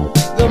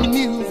the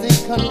music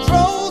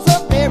controls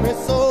her very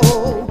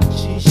soul.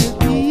 She should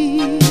be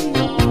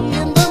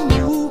in the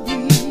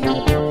movie,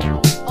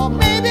 or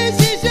maybe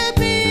she should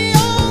be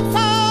on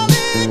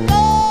solid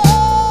gold.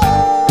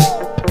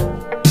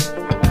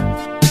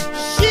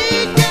 She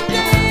can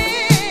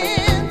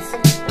dance.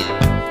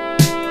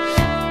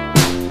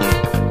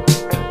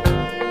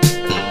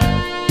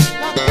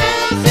 The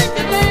girl, she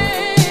can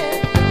dance.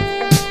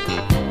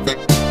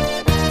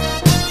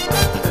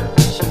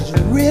 She's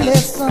really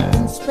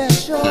something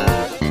special.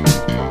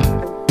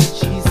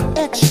 She's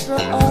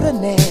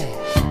extraordinary.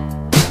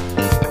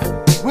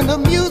 When the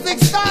music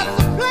starts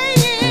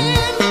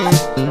playing,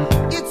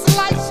 it's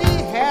like she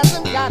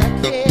hasn't got a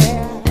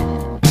care.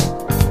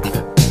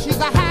 She's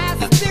a high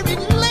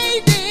spirit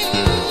lady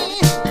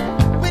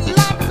with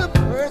lots of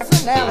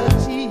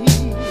personality.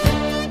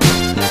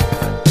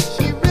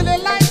 She really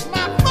likes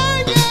my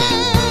fire.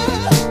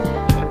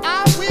 I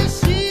wish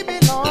she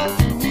belonged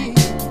to me,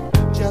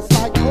 just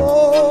like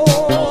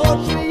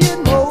poetry in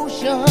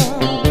motion.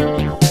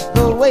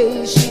 The way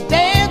she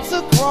dances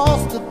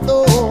across the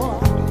floor.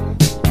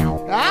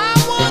 I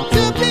want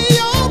to be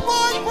your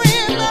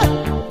boyfriend.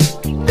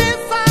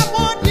 This I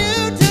want you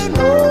to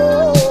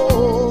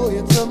know.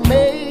 It's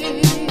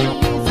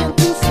amazing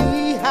to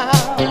see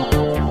how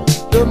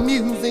the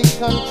music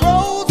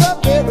controls her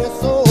very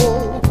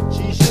soul.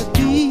 She should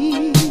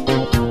be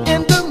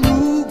in the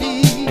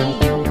movies,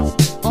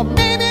 or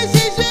maybe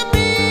she should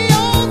be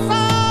on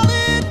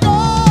solid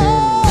gold.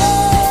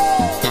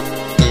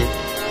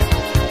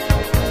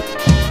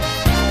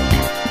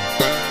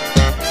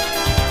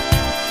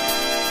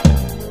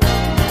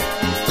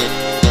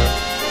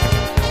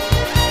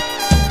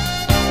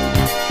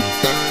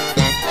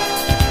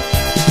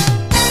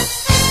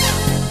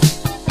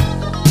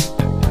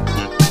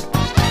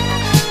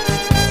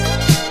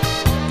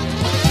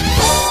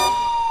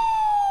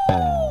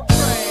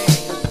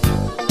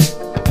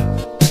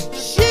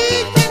 She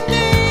can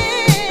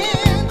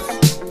dance.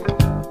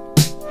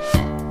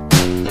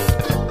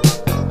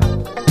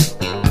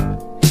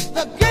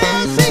 The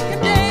girl, she can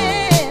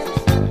dance.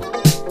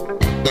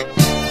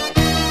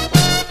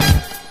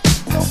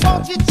 So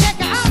won't you check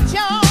her out,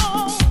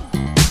 y'all?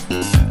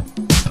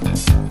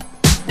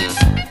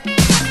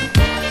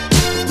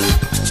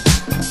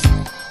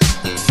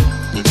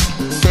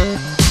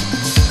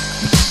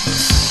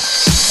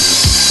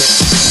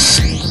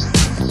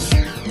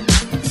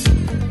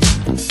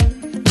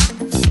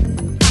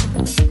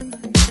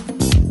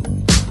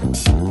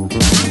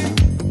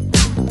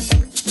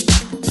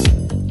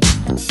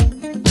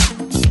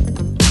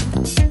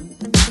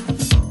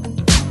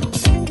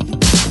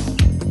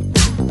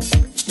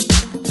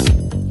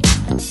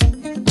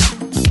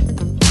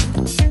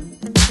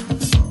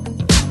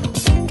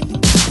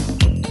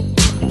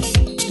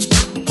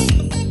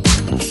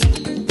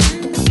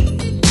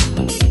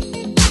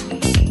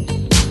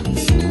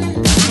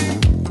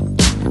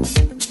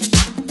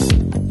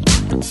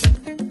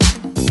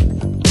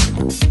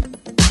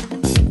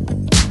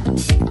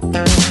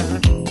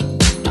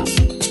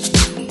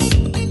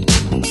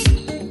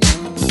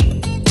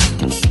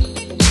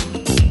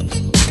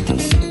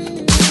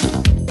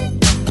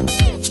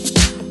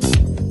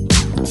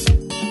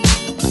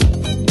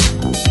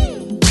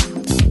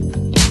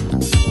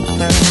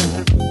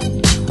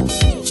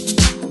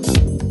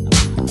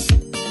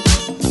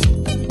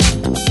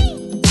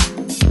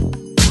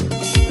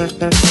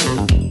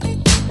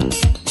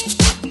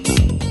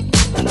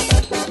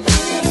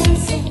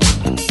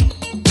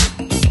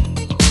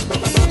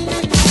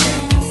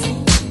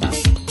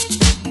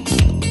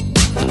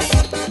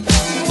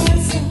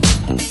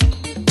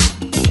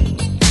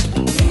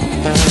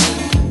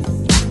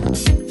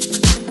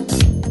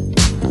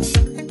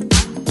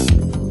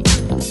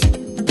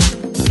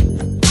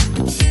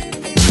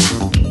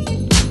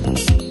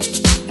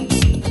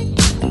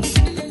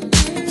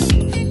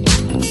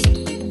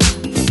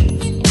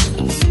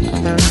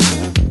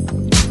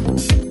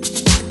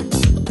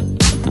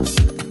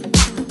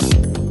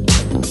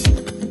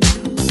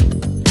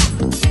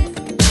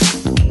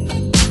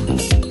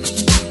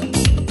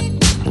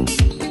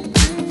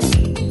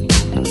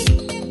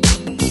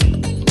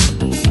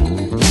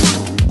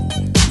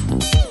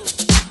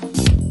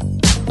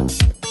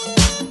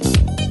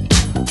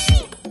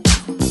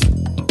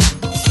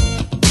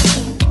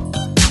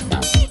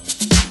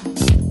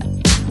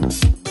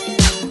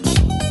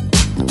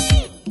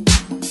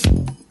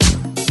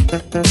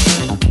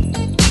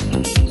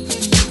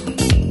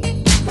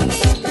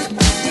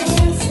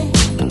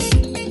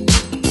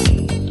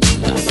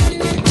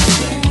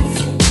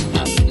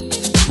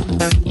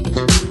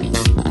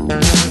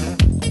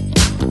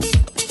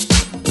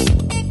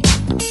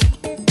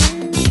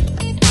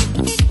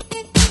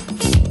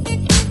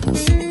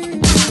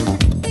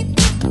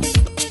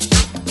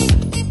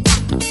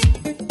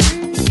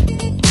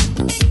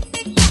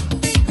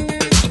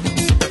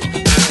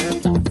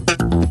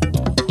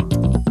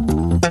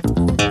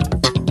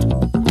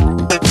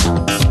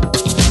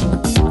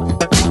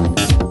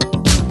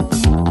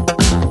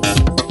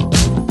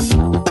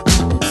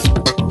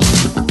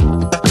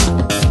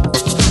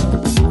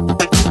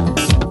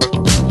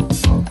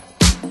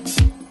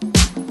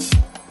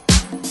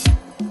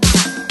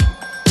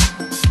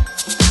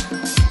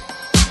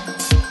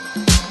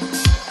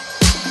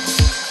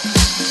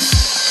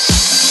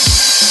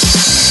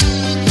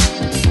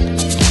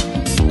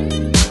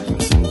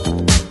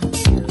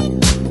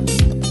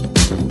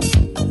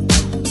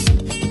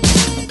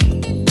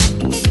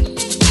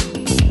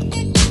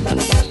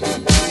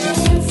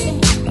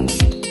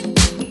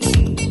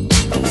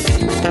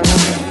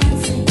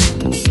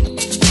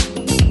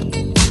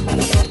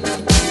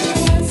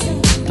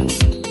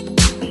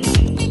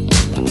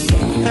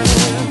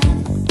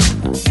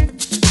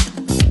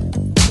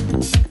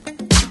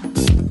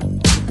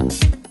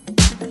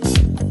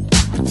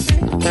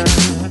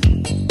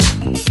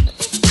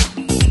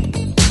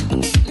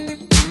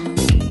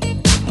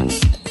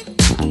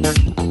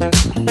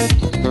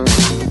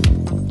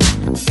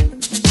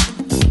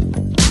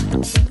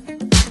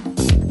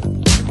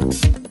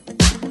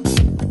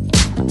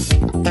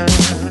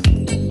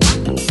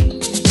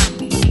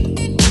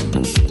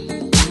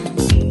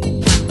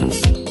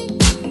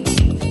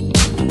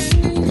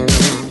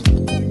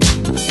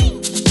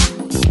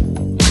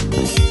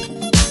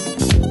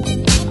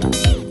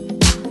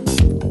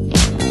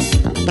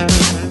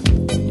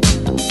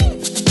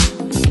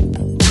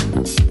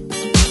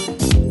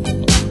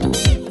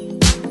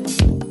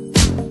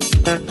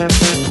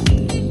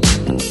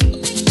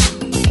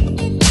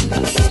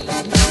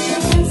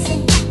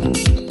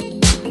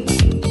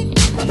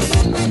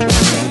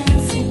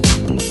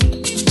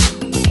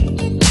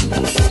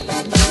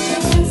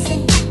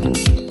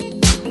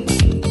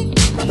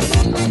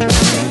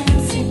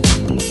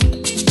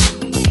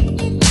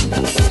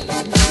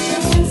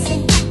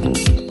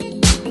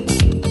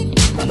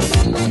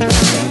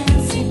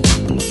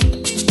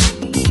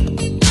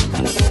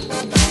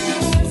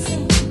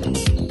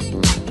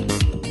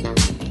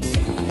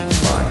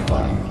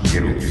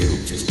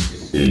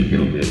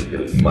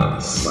 El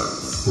más.